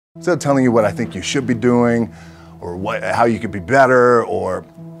Instead of telling you what I think you should be doing or how you could be better, or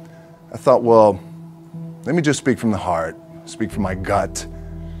I thought, well, let me just speak from the heart, speak from my gut,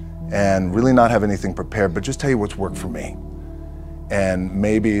 and really not have anything prepared, but just tell you what's worked for me. And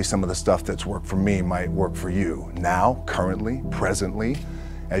maybe some of the stuff that's worked for me might work for you now, currently, presently,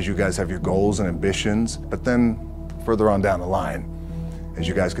 as you guys have your goals and ambitions, but then further on down the line, as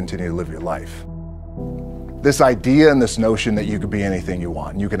you guys continue to live your life. This idea and this notion that you could be anything you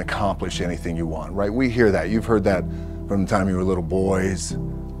want, you can accomplish anything you want, right? We hear that. You've heard that from the time you were little boys.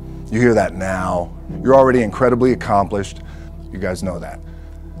 You hear that now. You're already incredibly accomplished. You guys know that.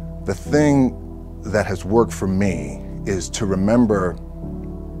 The thing that has worked for me is to remember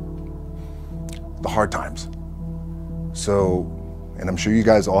the hard times. So, and I'm sure you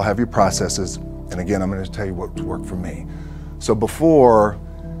guys all have your processes, and again, I'm going to tell you what's worked for me. So before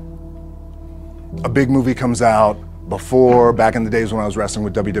a big movie comes out, before, back in the days when I was wrestling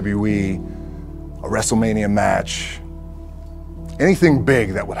with WWE, a WrestleMania match, anything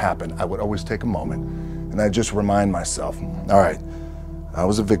big that would happen, I would always take a moment and I'd just remind myself, all right, I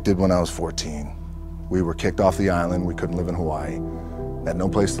was evicted when I was 14. We were kicked off the island. We couldn't live in Hawaii. Had no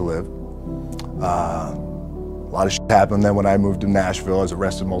place to live. A lot of shit happened then when I moved to Nashville. I was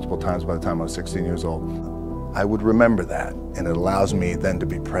arrested multiple times by the time I was 16 years old. I would remember that, and it allows me then to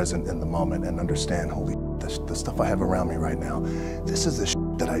be present in the moment and understand, holy, the stuff I have around me right now, this is the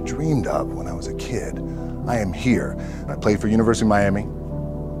shit that I dreamed of when I was a kid. I am here. I played for University of Miami,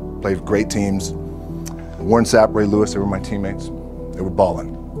 played for great teams. Warren Sapp, Ray Lewis, they were my teammates. They were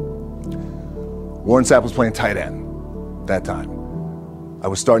balling. Warren Sapp was playing tight end that time. I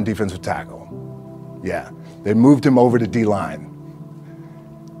was starting defensive tackle. Yeah, they moved him over to D-line.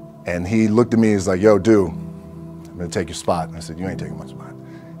 And he looked at me, he's like, yo, dude, I'm gonna take your spot. And I said, you ain't taking my spot.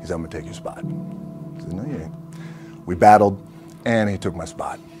 He said, I'm gonna take your spot. I said, no, you ain't. We battled, and he took my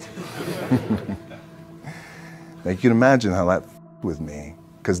spot. Now you can imagine how that with me,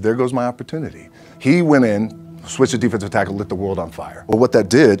 because there goes my opportunity. He went in, switched to defensive tackle, lit the world on fire. Well, what that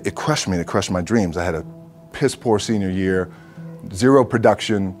did, it crushed me, it crushed my dreams. I had a piss poor senior year, zero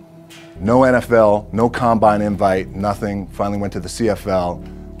production, no NFL, no combine invite, nothing. Finally went to the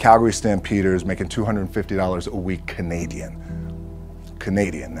CFL, Calgary Stampeders, making $250 a week Canadian.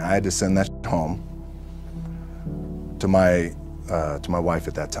 Now, I had to send that home to my wife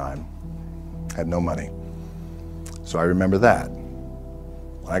at that time. Had no money. So I remember that.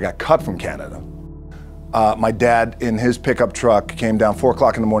 When I got cut from Canada, my dad in his pickup truck came down 4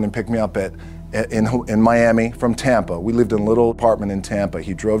 o'clock in the morning, picked me up in Miami from Tampa. We lived in a little apartment in Tampa.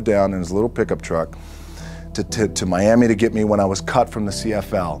 He drove down in his little pickup truck to Miami to get me when I was cut from the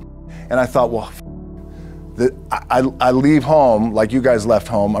CFL. And I thought, well, I leave home like you guys left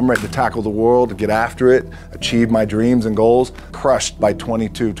home. I'm ready to tackle the world, to get after it, achieve my dreams and goals. Crushed by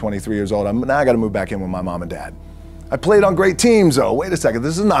 22, 23 years old. Now I got to move back in with my mom and dad. I played on great teams though. Wait a second,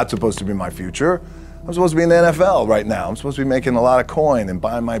 this is not supposed to be my future. I'm supposed to be in the NFL right now. I'm supposed to be making a lot of coin and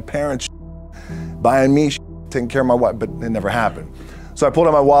buying my parents buying me taking care of my wife, but it never happened. So I pulled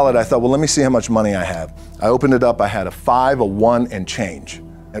out my wallet. I thought, well, let me see how much money I have. I opened it up. I had a 5, a 1, and change.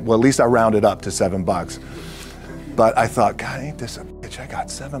 Well, at least I rounded up to $7. But I thought, God, ain't this a bitch? I got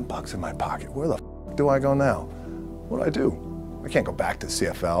 $7 in my pocket. Where the f do I go now? What do I do? I can't go back to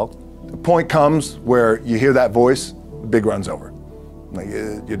CFL. The point comes where you hear that voice, the big run's over. Like,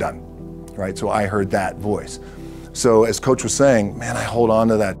 you're done, right? So I heard that voice. So as Coach was saying, man, I hold on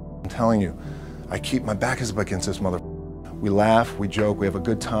to that. I'm telling you, my back is up against this mother. We laugh, we joke, we have a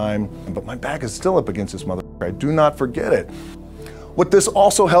good time, but my back is still up against this mother. I do not forget it. What this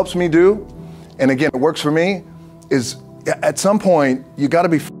also helps me do, and again, it works for me, is at some point, you gotta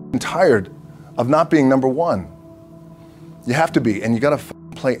be tired of not being number one. You have to be, and you gotta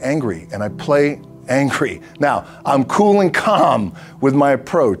play angry, and I play angry. Now, I'm cool and calm with my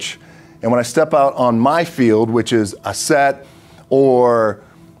approach, and when I step out on my field, which is a set, or,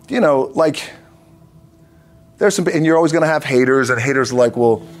 you know, like, there's some, and you're always gonna have haters, and haters are like,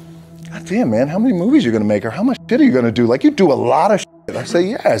 well, God damn, man, how many movies are you gonna make, or how much shit are you gonna do? Like, you do a lot of shit. I say,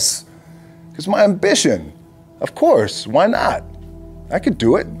 yes, because my ambition. Of course, why not? I could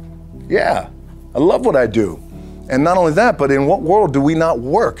do it. Yeah, I love what I do. And not only that, but in what world do we not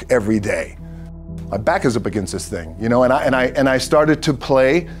work every day? My back is up against this thing, you know, and I started to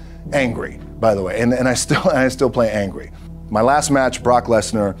play angry, by the way, and I still play angry. My last match, Brock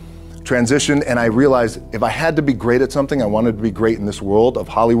Lesnar, transitioned, and I realized if I had to be great at something, I wanted to be great in this world of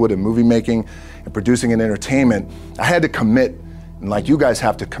Hollywood and movie making and producing and entertainment, I had to commit, and like you guys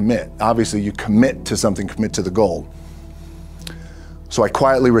have to commit. Obviously, you commit to something, commit to the goal. So I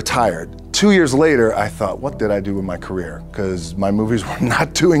quietly retired 2 years later, I thought, what did I do with my career? Because my movies were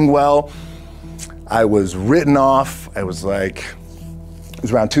not doing well. I was written off. It was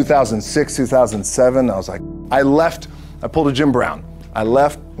around 2006, 2007. I was like, I left, I pulled a Jim Brown. I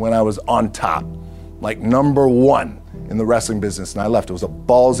left when I was on top, like #1 in the wrestling business, and I left. It was a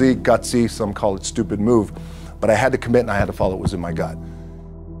ballsy, gutsy, some call it stupid move, but I had to commit and I had to follow what was in my gut.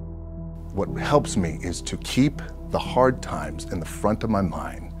 What helps me is to keep the hard times in the front of my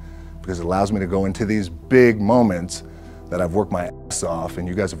mind, because it allows me to go into these big moments that I've worked my ass off, and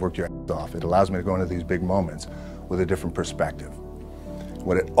you guys have worked your ass off. It allows me to go into these big moments with a different perspective.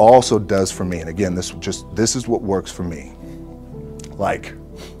 What it also does for me, and again, this is what works for me. Like,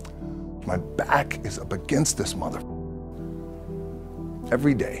 my back is up against this mother.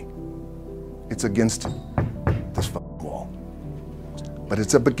 Every day, it's against this fucking wall. But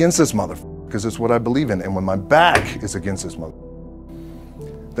it's up against this mother because it's what I believe in. And when my back is against this mother,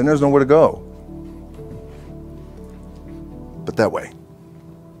 then there's nowhere to go. But that way,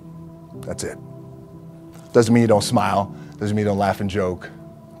 that's it. Doesn't mean you don't smile. Doesn't mean you don't laugh and joke,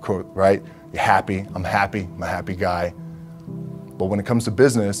 right? You're happy. I'm a happy guy. But when it comes to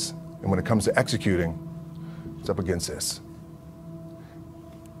business and when it comes to executing, it's up against this.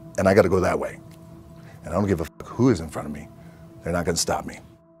 And I got to go that way. And I don't give a fuck who is in front of me. They're not going to stop me.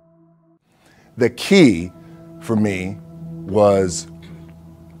 The key for me was,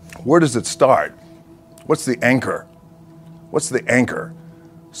 where does it start? What's the anchor? What's the anchor?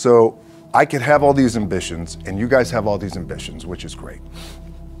 So I could have all these ambitions, and you guys have all these ambitions, which is great.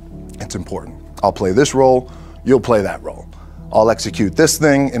 It's important. I'll play this role, you'll play that role. I'll execute this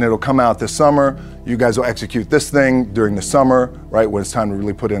thing, and it'll come out this summer. You guys will execute this thing during the summer, right, when it's time to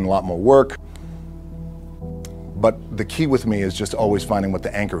really put in a lot more work. But the key with me is just always finding what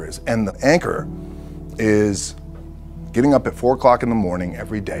the anchor is. And the anchor is getting up at 4 o'clock in the morning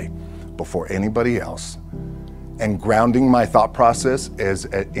every day before anybody else and grounding my thought process is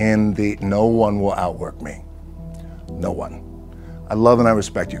in the no one will outwork me. No one. I love and I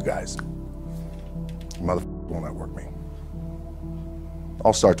respect you guys. You motherfuckers won't outwork me.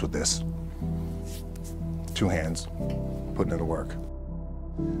 All starts with this. 2 hands, putting it to work.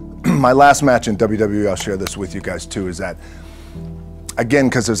 My last match in WWE, I'll share this with you guys too, is that, again,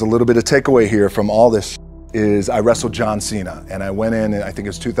 because there's a little bit of takeaway here from all this, is I wrestled John Cena. And I went in, I think it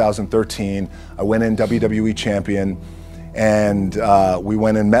was 2013, I went in WWE champion, and we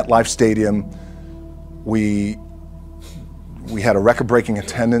went in MetLife Stadium. We had a record-breaking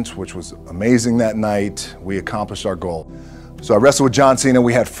attendance, which was amazing that night. We accomplished our goal. So I wrestled with John Cena.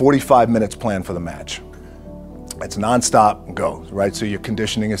 We had 45 minutes planned for the match. It's nonstop go, right? So your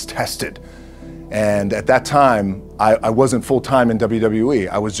conditioning is tested. And at that time, I wasn't full-time in WWE.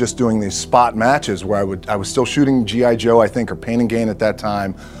 I was just doing these spot matches where I was still shooting G.I. Joe, I think, or Pain and Gain at that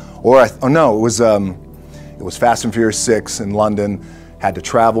time. It was Fast and Furious 6 in London. Had to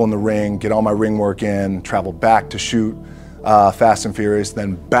travel in the ring, get all my ring work in, travel back to shoot Fast and Furious,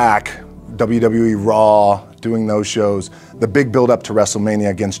 then back, WWE Raw, doing those shows. The big build up to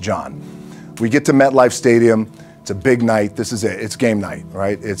WrestleMania against John. We get to MetLife Stadium. It's a big night. This is it. It's game night,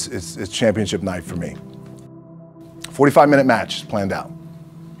 right? It's championship night for me. 45-minute match planned out.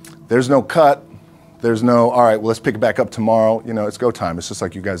 There's no cut. There's no, all right, well, let's pick it back up tomorrow. You know, it's go time. It's just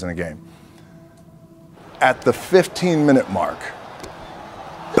like you guys in a game. At the 15-minute mark,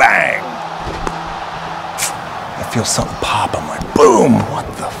 bang! I feel something pop. I'm like, boom, what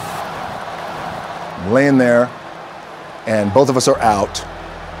the f? I'm laying there, and both of us are out.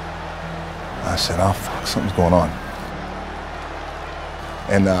 I said, oh, fuck, something's going on.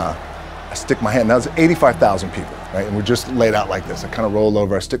 And I stick my hand, now there's 85,000 people, right? And we're just laid out like this. I kind of roll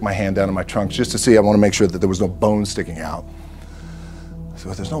over, I stick my hand down in my trunk just to see, I want to make sure that there was no bone sticking out. So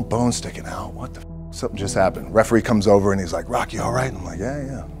if there's no bone sticking out, what the f? Something just happened. Referee comes over and he's like, Rock, you all right? And I'm like,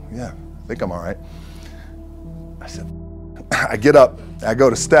 yeah, I think I'm all right. I said, I get up, I go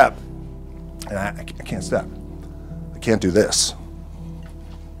to step, and I can't step. I can't do this.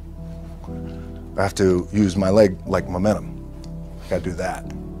 I have to use my leg like momentum. I gotta do that.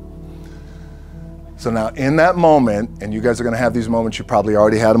 So now in that moment, and you guys are gonna have these moments, you probably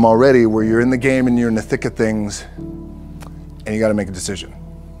already had them already, where you're in the game and you're in the thick of things, and you gotta make a decision.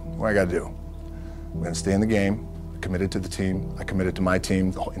 What I gotta do? I'm gonna stay in the game, I committed to the team, I committed to my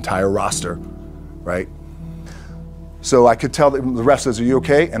team, the entire roster, right? So I could tell the ref says, are you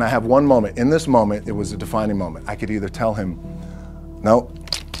okay? And I have one moment. In this moment, it was a defining moment. I could either tell him, no,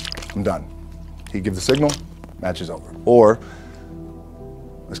 I'm done. He'd give the signal, match is over. Or,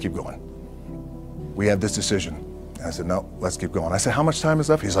 let's keep going. We have this decision. And I said, no, let's keep going. I said, how much time is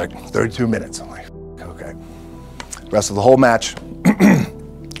left? He's like, 32 minutes. I'm like, okay. Rest of the whole match,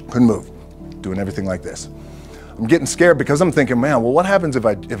 couldn't move. doing everything like this. I'm getting scared because I'm thinking, man, well, what happens if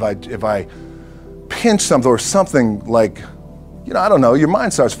I pinch something or something like, you know, I don't know, your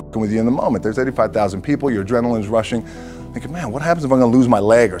mind starts fucking with you in the moment. There's 85,000 people, your adrenaline's rushing. Thinking, man, what happens if I'm gonna lose my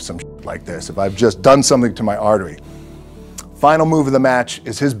leg or some shit like this, if I've just done something to my artery? Final move of the match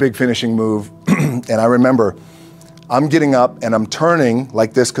is his big finishing move. And I remember I'm getting up and I'm turning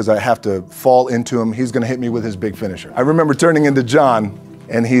like this because I have to fall into him. He's gonna hit me with his big finisher. I remember turning into John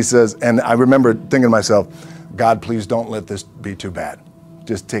and he says, and I remember thinking to myself, God, please don't let this be too bad.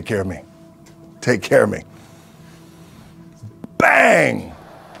 Just take care of me. Take care of me. Bang!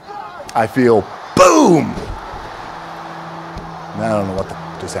 I feel boom! Now I don't know what the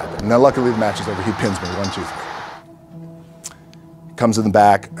just happened. Now luckily the match is over. He pins me, 1, 2, 3. Comes in the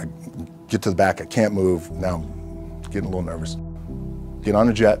back, I get to the back, I can't move. Now I'm getting a little nervous. Get on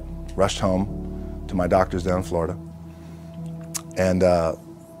a jet, rushed home to my doctor's down in Florida, and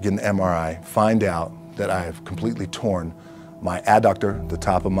get an MRI, find out that I have completely torn my adductor, the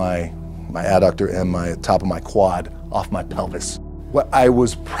top of my adductor and my top of my quad off my pelvis. What I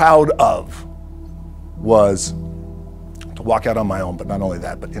was proud of was to walk out on my own, but not only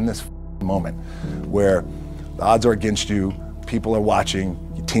that, but in this moment where the odds are against you, people are watching,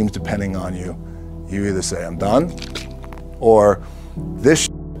 your team's depending on you, you either say, I'm done, or this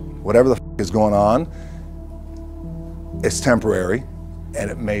whatever the is going on, it's temporary, and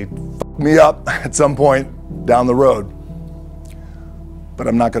it may fuck me up at some point down the road. But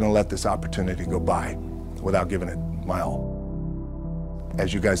I'm not gonna let this opportunity go by without giving it my all.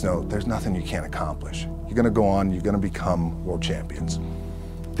 As you guys know, there's nothing you can't accomplish. You're gonna go on, you're gonna become world champions.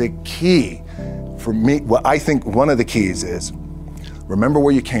 The key for me, what I think one of the keys is, remember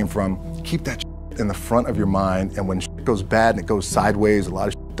where you came from, keep that in the front of your mind, and when shit goes bad and it goes sideways, a lot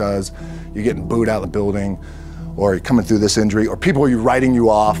of shit does, you're getting booed out of the building, or you're coming through this injury, or people are writing you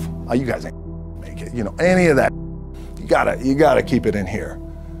off, oh, you guys ain't make it, you know, any of that, you gotta keep it in here.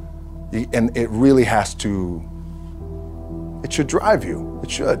 And it really has to, it should drive you, it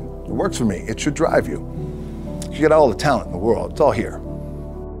should. It works for me, it should drive you. You get all the talent in the world, it's all here.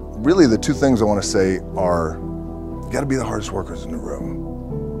 Really the two things I wanna say are, you gotta be the hardest workers in the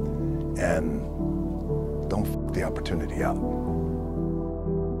room, and don't f the opportunity up.